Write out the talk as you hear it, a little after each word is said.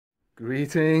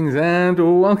Greetings and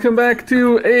welcome back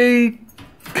to a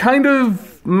kind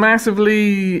of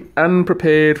massively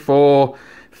unprepared for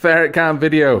FerretCam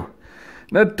video.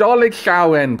 Nadolig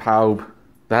Llawen, Pawb.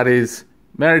 That is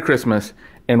Merry Christmas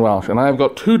in Welsh. And I've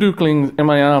got 2 ducklings in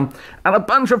my arm and a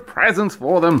bunch of presents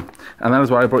for them. And that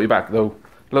is why I brought you back, though.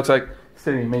 It looks like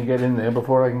Cindy may get in there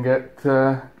before I can get...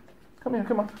 come here,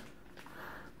 come on.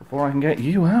 Before I can get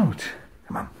you out.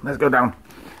 Come on, let's go down.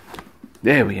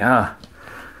 There we are.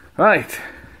 Right,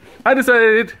 I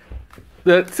decided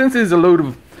that since there's a load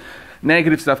of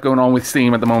negative stuff going on with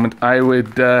Steam at the moment, I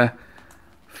would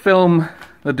film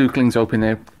the ducklings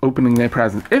opening their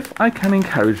presents, if I can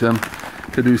encourage them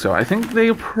to do so. I think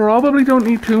they probably don't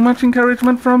need too much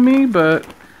encouragement from me, but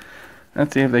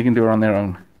let's see if they can do it on their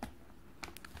own.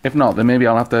 If not, then maybe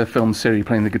I'll have to film Siri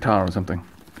playing the guitar or something.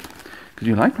 Because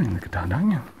you like playing the guitar, don't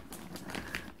you?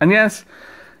 And yes,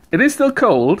 it is still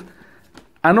cold.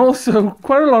 And also,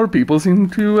 quite a lot of people seem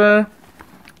to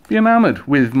be enamoured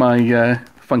with my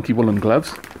funky woolen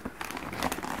gloves.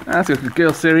 That's a good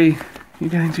girl, Siri. You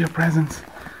get into your presents.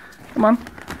 Come on.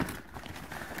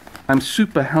 I'm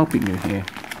super helping you here.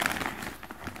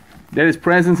 There is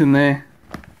presents in there.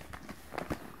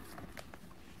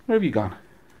 Where have you gone?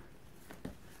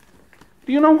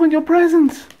 Do you not want your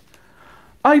presents?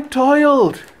 I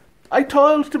toiled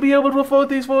to be able to afford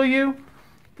these for you.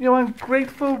 You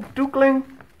ungrateful duckling.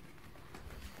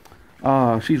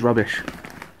 Oh, she's rubbish.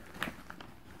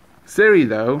 Siri,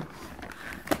 though.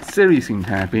 Siri seemed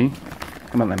happy.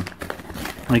 Come on, then.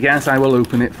 I guess I will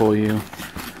open it for you.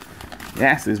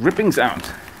 Yes, there's ripping sound.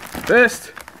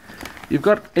 First, you've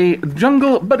got a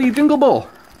Jungle Buddy Jingle Ball.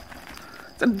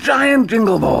 It's a giant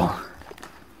jingle ball.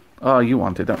 Oh, you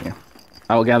want it, don't you?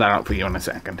 I will get that out for you in a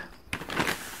second.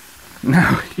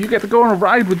 Now, you get to go on a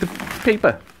ride with the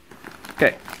paper.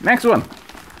 Okay, next one.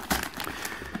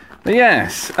 But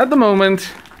yes, at the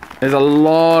moment, there's a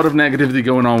lot of negativity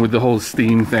going on with the whole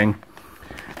Steam thing.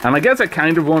 And I guess I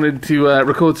kind of wanted to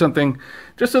record something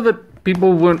just so that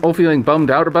people weren't all feeling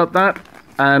bummed out about that.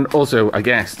 And also, I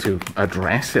guess, to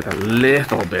address it a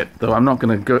little bit, though I'm not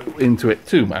going to go into it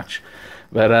too much.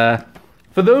 But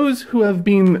for those who have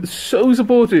been so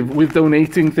supportive with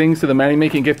donating things to the Merry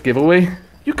Making Gift giveaway,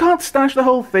 you can't stash the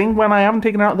whole thing when I haven't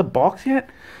taken it out of the box yet.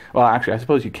 Well, actually, I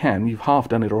suppose you can. You've half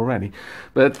done it already.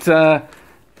 But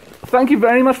thank you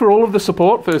very much for all of the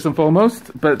support, first and foremost.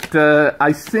 But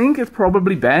I think it's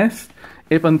probably best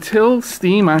if until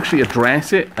Steam actually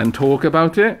address it and talk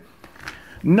about it,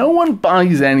 no one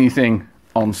buys anything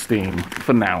on Steam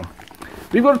for now.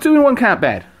 We've got a 2-in-1 cat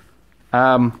bed.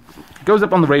 Goes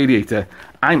up on the radiator.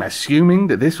 I'm assuming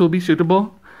that this will be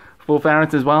suitable for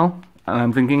ferrets as well. And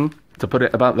I'm thinking to put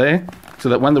it about there so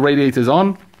that when the radiator's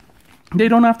on, they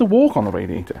don't have to walk on the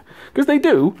radiator. Because they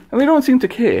do, and they don't seem to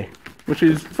care, which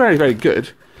is very, very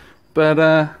good. But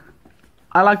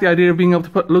I like the idea of being able to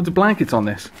put loads of blankets on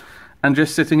this and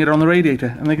just sitting it on the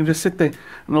radiator, and they can just sit there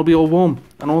and they'll be all warm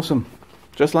and awesome,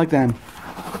 just like them.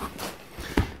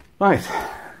 Right,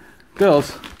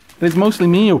 girls, it is mostly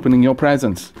me opening your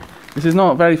presents. This is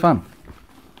not very fun.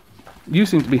 You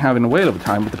seem to be having a whale of a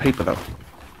time with the paper, though.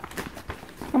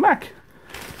 Come back.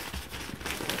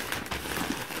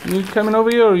 You coming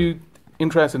over here, or are you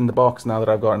interested in the box now that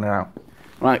I've gotten it out?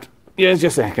 Right, here's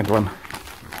your second one.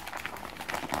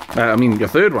 I mean, your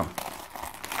third one.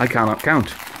 I cannot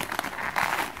count.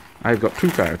 I've got 2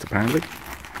 ferrets, apparently.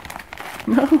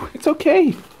 No, it's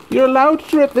okay. You're allowed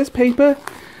to rip this paper.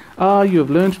 Ah, you have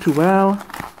learned too well.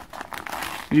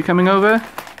 Are you coming over? Or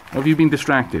have you been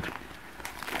distracted?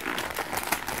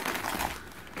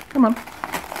 Come on.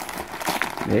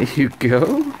 There you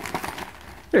go.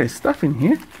 There's stuff in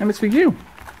here, and it's for you.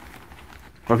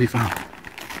 What have you found?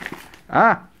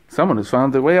 Ah, someone has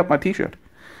found their way up my t-shirt.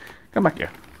 Come back here.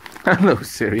 Hello,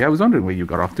 Siri. I was wondering where you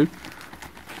got off to.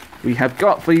 We have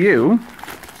got for you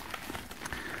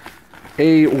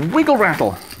a wiggle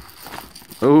rattle.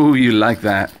 Oh, you like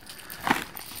that.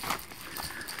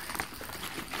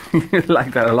 You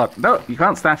like that a lot. No, you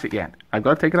can't stash it yet. I've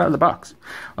got to take it out of the box.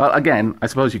 Well, again, I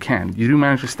suppose you can. You do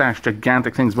manage to stash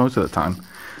gigantic things most of the time.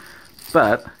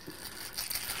 But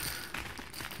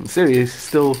Siri is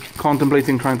still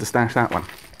contemplating trying to stash that one.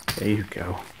 There you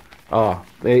go. Oh,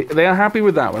 they are happy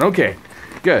with that one. Okay,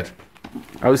 good.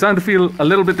 I was starting to feel a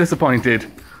little bit disappointed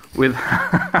with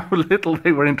how little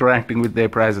they were interacting with their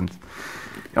presents.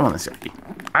 Come on, Siri.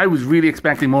 I was really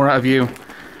expecting more out of you.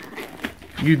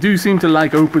 You do seem to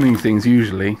like opening things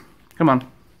usually. Come on.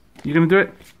 You gonna do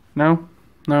it? No?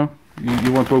 No?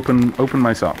 You want to open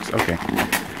my socks. Okay.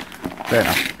 Fair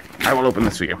enough. I will open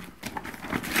this for you.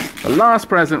 The last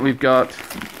present we've got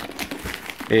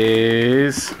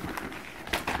is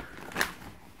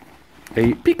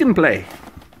a peek and play.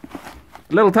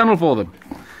 A little tunnel for them,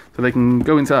 so they can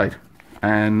go inside.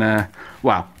 And,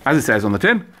 well, as it says on the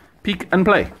tin, peek and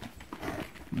play.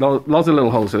 Lots of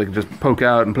little holes so they can just poke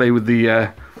out and play with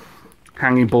the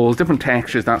hanging balls, different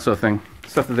textures, that sort of thing.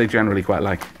 Stuff that they generally quite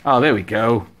like. Oh, there we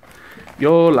go.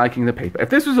 You're liking the paper. If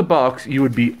this was a box, you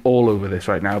would be all over this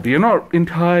right now, but you're not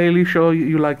entirely sure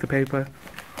you like the paper.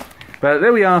 But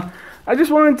there we are. I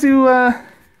just wanted to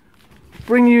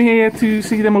bring you here to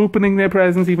see them opening their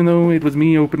presents, even though it was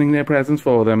me opening their presents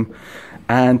for them,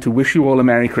 and to wish you all a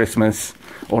Merry Christmas,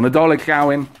 or Nadolig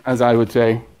Llawen, as I would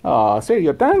say. Ah, say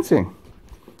you're dancing.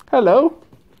 Hello?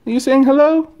 Are you saying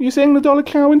hello? Are you saying Nadolig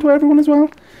Llawen to everyone as well?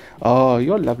 Oh,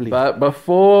 you're lovely. But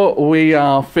before we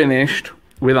are finished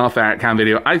with our FerretCam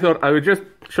video, I thought I would just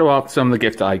show off some of the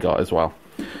gifts I got as well.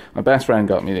 My best friend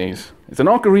got me these. It's an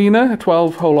ocarina, a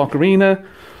 12-hole ocarina,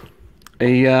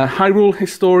 a Hyrule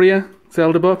Historia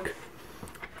Zelda book,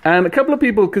 and a couple of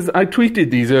people, because I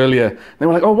tweeted these earlier, they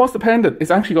were like, oh, what's the pendant?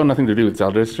 It's actually got nothing to do with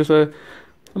Zelda, it's just a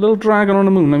little dragon on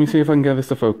the moon. Let me see if I can get this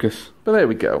to focus. But there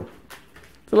we go.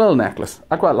 It's a little necklace.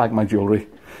 I quite like my jewellery.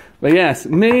 But yes,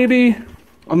 maybe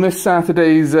on this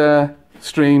Saturday's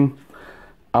stream,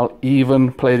 I'll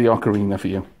even play the ocarina for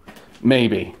you.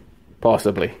 Maybe.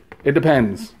 Possibly. It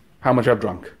depends how much I've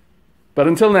drunk. But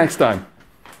until next time,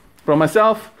 from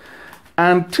myself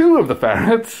and 2 of the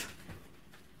ferrets,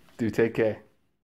 do take care.